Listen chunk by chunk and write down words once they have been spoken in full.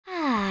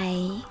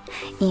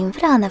In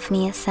front of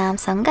me is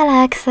Samsung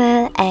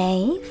Galaxy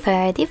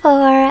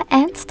A34,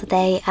 and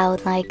today I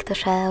would like to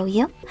show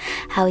you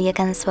how you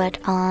can switch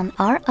on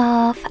or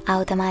off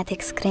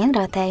automatic screen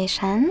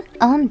rotation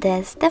on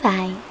this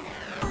device.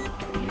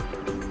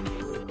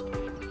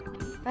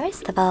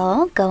 First of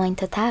all, go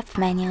into Tab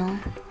menu.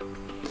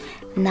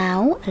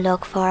 Now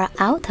look for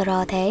Auto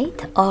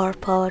Rotate or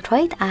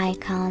Portrait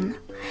icon.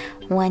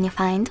 When you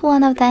find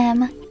one of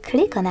them,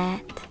 click on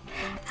it.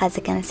 As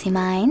you can see,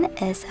 mine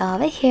is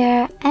over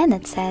here and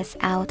it says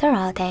Auto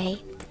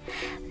Rotate.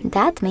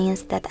 That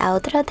means that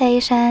auto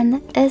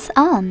rotation is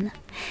on.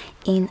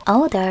 In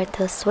order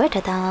to switch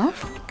it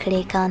off,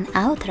 click on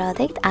Auto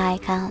Rotate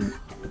icon.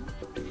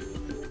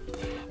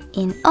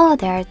 In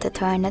order to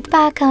turn it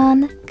back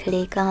on,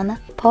 click on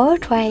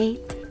Portrait.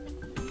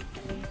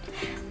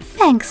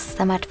 Thanks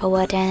so much for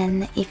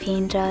watching. If you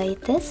enjoyed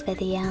this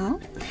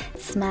video,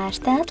 smash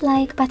that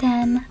like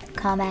button,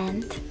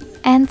 comment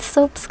and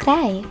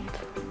subscribe.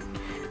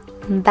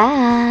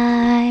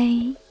 Bye!